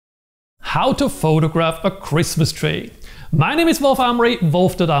how to photograph a Christmas tree. My name is Wolf Amri,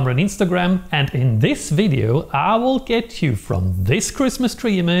 wolf.amri on Instagram, and in this video I will get you from this Christmas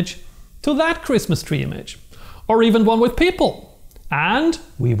tree image to that Christmas tree image, or even one with people. And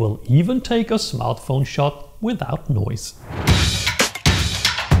we will even take a smartphone shot without noise.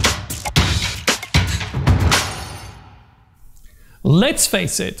 Let's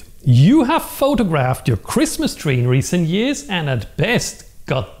face it, you have photographed your Christmas tree in recent years and at best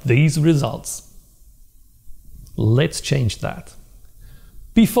got these results. Let's change that.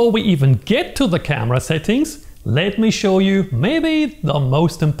 Before we even get to the camera settings, let me show you maybe the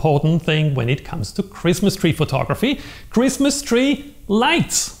most important thing when it comes to Christmas tree photography: Christmas tree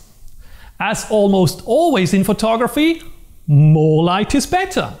lights. As almost always in photography, more light is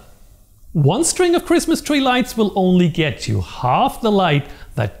better. One string of Christmas tree lights will only get you half the light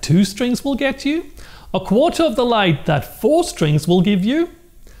that 2 strings will get you, a quarter of the light that 4 strings will give you,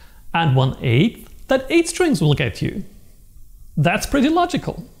 and 1/8 that 8 strings will get you. That's pretty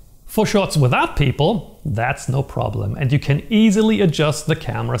logical. For shots without people, that's no problem, and you can easily adjust the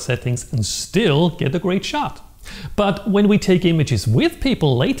camera settings and still get a great shot. But when we take images with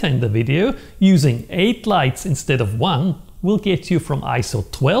people later in the video, using 8 lights instead of 1 will get you from ISO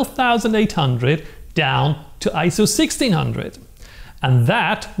 12,800 down to ISO 1600. And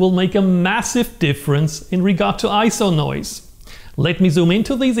that will make a massive difference in regard to ISO noise. Let me zoom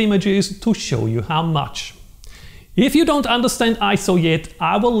into these images to show you how much. If you don't understand ISO yet,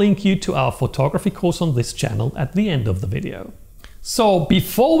 I will link you to our photography course on this channel at the end of the video. So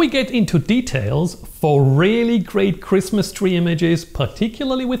before we get into details, for really great Christmas tree images,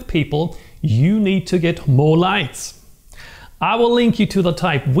 particularly with people, you need to get more lights. I will link you to the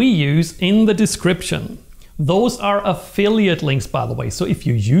type we use in the description. Those are affiliate links, by the way, so if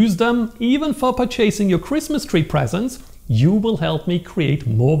you use them, even for purchasing your Christmas tree presents, you will help me create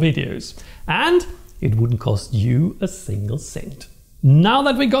more videos. And it wouldn't cost you a single cent. Now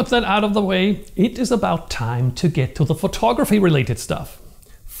that we got that out of the way, it is about time to get to the photography related stuff.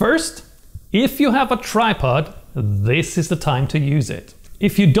 First, if you have a tripod, this is the time to use it.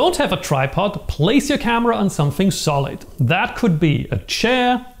 If you don't have a tripod, place your camera on something solid. That could be a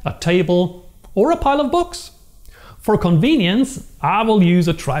chair, a table, or a pile of books. For convenience, I will use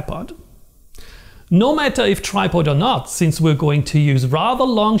a tripod. No matter if tripod or not, since we're going to use rather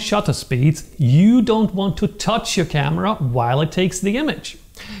long shutter speeds, you don't want to touch your camera while it takes the image.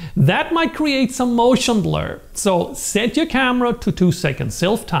 That might create some motion blur, so set your camera to 2-second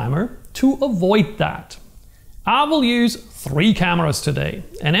self-timer to avoid that. I will use 3 cameras today: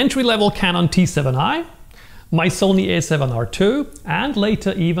 an entry-level Canon T7i, my Sony a7R II, and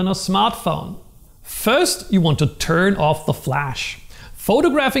later even a smartphone. First, you want to turn off the flash.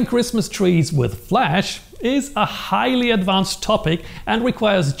 Photographing Christmas trees with flash is a highly advanced topic and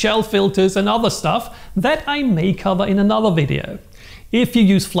requires gel filters and other stuff that I may cover in another video. If you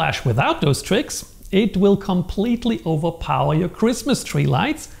use flash without those tricks, it will completely overpower your Christmas tree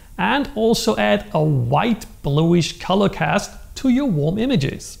lights and also add a white bluish color cast to your warm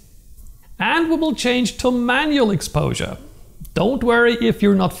images. And we will change to manual exposure. Don't worry if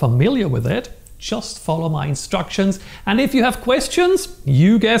you're not familiar with it, just follow my instructions, and if you have questions,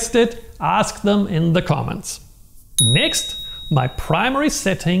 you guessed it, ask them in the comments. Next, my primary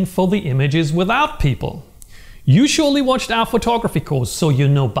setting for the images without people. You surely watched our photography course, so you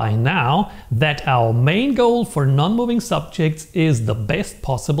know by now that our main goal for non-moving subjects is the best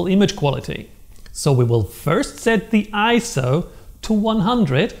possible image quality. So we will first set the ISO to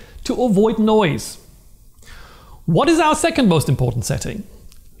 100 to avoid noise. What is our second most important setting?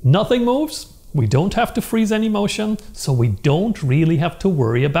 Nothing moves, we don't have to freeze any motion, so we don't really have to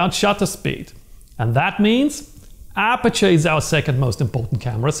worry about shutter speed. And that means aperture is our second most important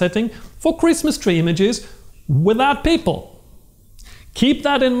camera setting for Christmas tree images without people. Keep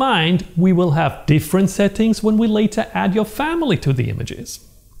that in mind, we will have different settings when we later add your family to the images.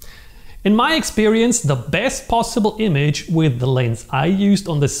 In my experience, the best possible image with the lens I used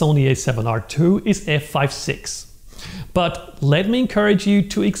on the Sony a7R II is f/5.6. But let me encourage you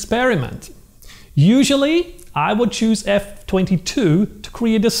to experiment. Usually, I would choose f/22 to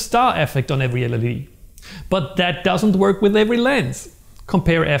create a star effect on every LED. But that doesn't work with every lens.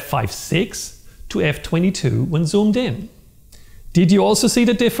 Compare f/5.6 to f/22 when zoomed in. Did you also see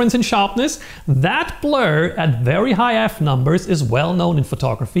the difference in sharpness? That blur at very high f numbers is well known in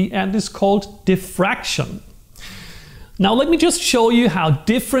photography and is called diffraction. Now let me just show you how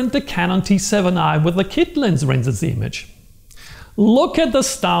different the Canon T7i with the kit lens renders the image. Look at the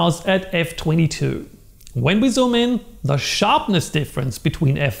stars at f/22. When we zoom in, the sharpness difference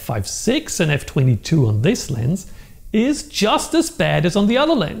between f/5.6 and f/22 on this lens is just as bad as on the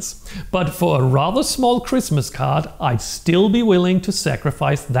other lens. But for a rather small Christmas card, I'd still be willing to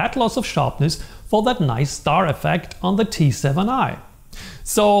sacrifice that loss of sharpness for that nice star effect on the T7i.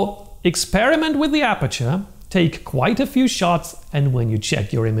 So experiment with the aperture, take quite a few shots, and when you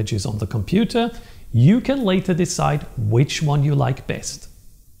check your images on the computer, you can later decide which one you like best.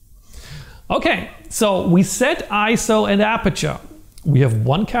 Okay, so we set ISO and aperture. We have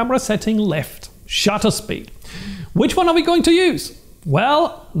one camera setting left, shutter speed. Which one are we going to use?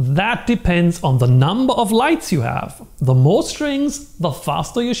 Well, that depends on the number of lights you have. The more strings, the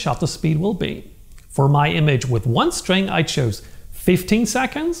faster your shutter speed will be. For my image with one string, I chose 15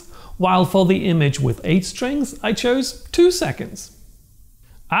 seconds, while for the image with 8 strings, I chose 2 seconds.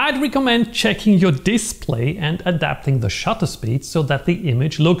 I'd recommend checking your display and adapting the shutter speed so that the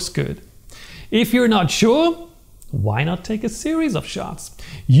image looks good. If you're not sure, why not take a series of shots?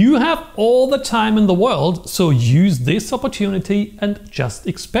 You have all the time in the world, so use this opportunity and just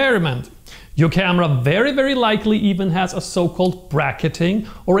experiment. Your camera very likely even has a so-called bracketing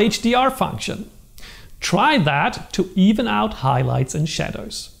or HDR function. Try that to even out highlights and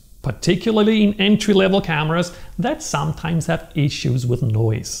shadows, particularly in entry-level cameras that sometimes have issues with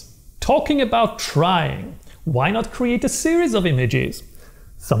noise. Talking about trying, why not create a series of images?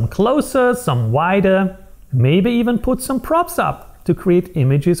 Some closer, some wider, maybe even put some props up to create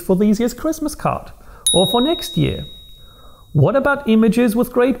images for this year's Christmas card or for next year. What about images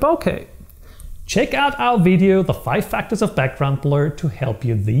with great bokeh? Check out our video, The 5 Factors of Background Blur, to help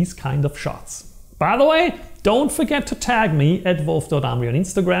you these kind of shots. By the way, don't forget to tag me at wolf.amri on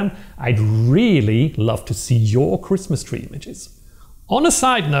Instagram. I'd really love to see your Christmas tree images. On a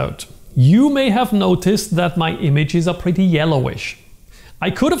side note, you may have noticed that my images are pretty yellowish. I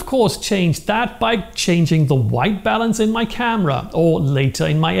could of course change that by changing the white balance in my camera or later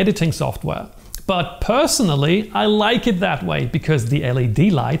in my editing software. But personally, I like it that way because the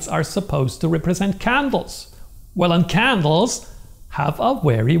LED lights are supposed to represent candles. Well, and candles have a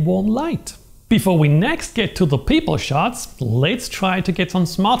very warm light. Before we next get to the people shots, let's try to get some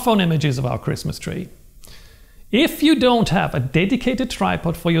smartphone images of our Christmas tree. If you don't have a dedicated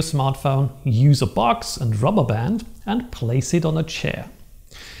tripod for your smartphone, use a box and rubber band and place it on a chair.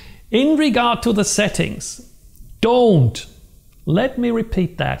 In regard to the settings, let me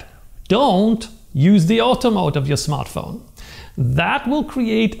repeat that, don't use the auto mode of your smartphone. That will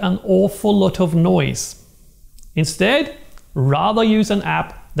create an awful lot of noise. Instead, rather use an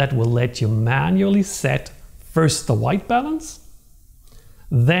app that will let you manually set first the white balance,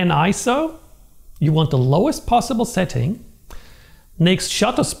 then ISO, you want the lowest possible setting, next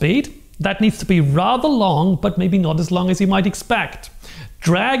shutter speed, that needs to be rather long but maybe not as long as you might expect.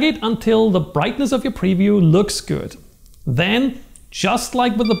 Drag it until the brightness of your preview looks good. Then, just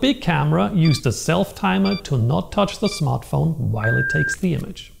like with the big camera, use the self timer to not touch the smartphone while it takes the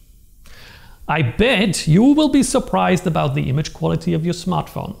image. I bet you will be surprised about the image quality of your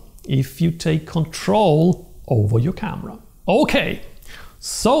smartphone if you take control over your camera. Okay,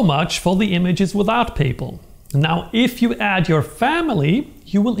 so much for the images without people. Now, if you add your family,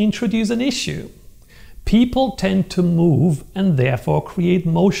 you will introduce an issue. People tend to move and therefore create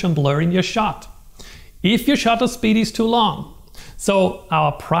motion blur in your shot if your shutter speed is too long. So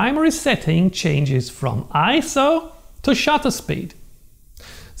our primary setting changes from ISO to shutter speed.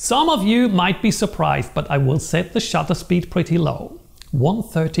 Some of you might be surprised, but I will set the shutter speed pretty low,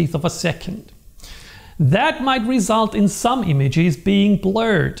 1/30th of a second. That might result in some images being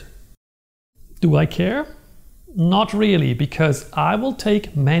blurred. Do I care? Not really, because I will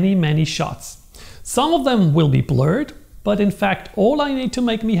take many shots. Some of them will be blurred, but in fact all I need to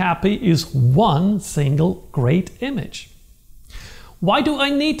make me happy is one single great image. Why do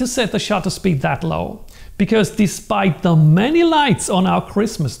I need to set the shutter speed that low? Because despite the many lights on our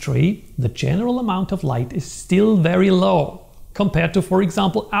Christmas tree, the general amount of light is still very low compared to, for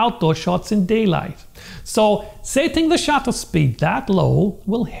example, outdoor shots in daylight. So setting the shutter speed that low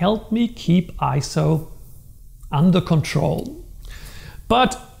will help me keep ISO under control.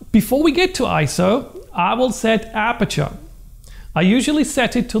 But before we get to ISO, I will set aperture. I usually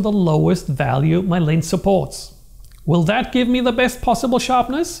set it to the lowest value my lens supports. Will that give me the best possible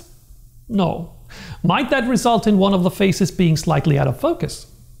sharpness? No. Might that result in one of the faces being slightly out of focus?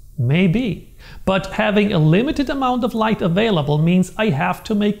 Maybe. But having a limited amount of light available means I have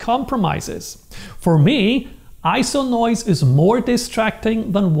to make compromises. For me, ISO noise is more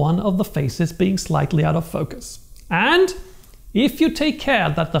distracting than one of the faces being slightly out of focus. And if you take care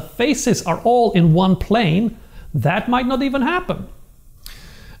that the faces are all in one plane, that might not even happen.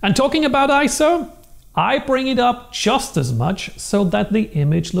 And talking about ISO, I bring it up just as much so that the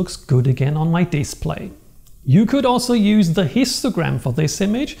image looks good again on my display. You could also use the histogram for this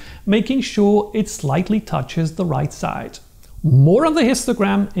image, making sure it slightly touches the right side. More on the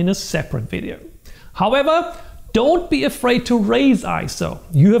histogram in a separate video. However, don't be afraid to raise ISO.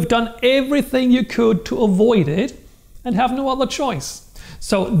 You have done everything you could to avoid it and have no other choice.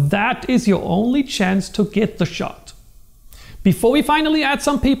 So that is your only chance to get the shot. Before we finally add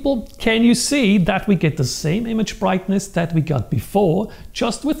some people, can you see that we get the same image brightness that we got before,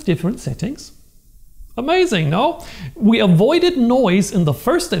 just with different settings? Amazing, no? We avoided noise in the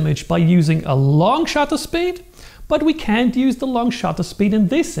first image by using a long shutter speed, but we can't use the long shutter speed in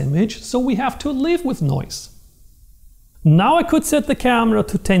this image, so we have to live with noise. Now I could set the camera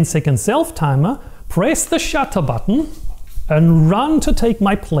to 10-second self-timer, press the shutter button, and run to take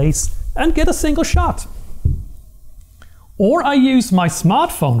my place and get a single shot. Or I use my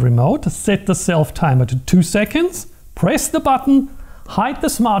smartphone remote to set the self-timer to 2 seconds, press the button, hide the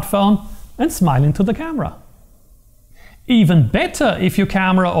smartphone, and smile into the camera. Even better, if your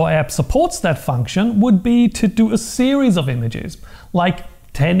camera or app supports that function, would be to do a series of images, like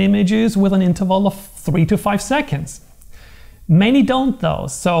 10 images with an interval of 3 to 5 seconds. Many don't though,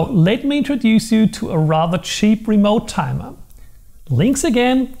 so let me introduce you to a rather cheap remote timer. Links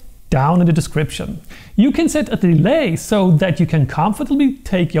again down in the description. You can set a delay so that you can comfortably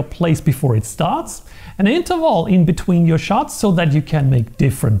take your place before it starts, an interval in between your shots so that you can make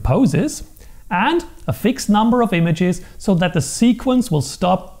different poses, and a fixed number of images so that the sequence will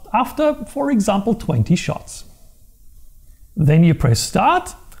stop after, for example, 20 shots. Then you press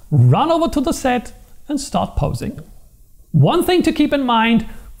start, run over to the set and start posing. One thing to keep in mind,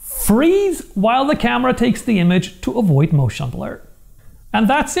 freeze while the camera takes the image to avoid motion blur. And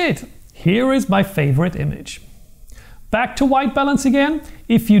that's it. Here is my favorite image. Back to white balance again.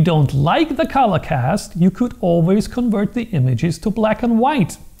 If you don't like the color cast, you could always convert the images to black and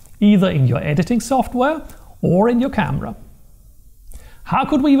white, either in your editing software or in your camera. How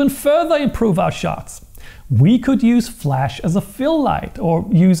could we even further improve our shots? We could use flash as a fill light or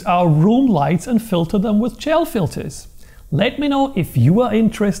use our room lights and filter them with gel filters. Let me know if you are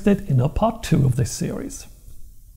interested in a part 2 of this series.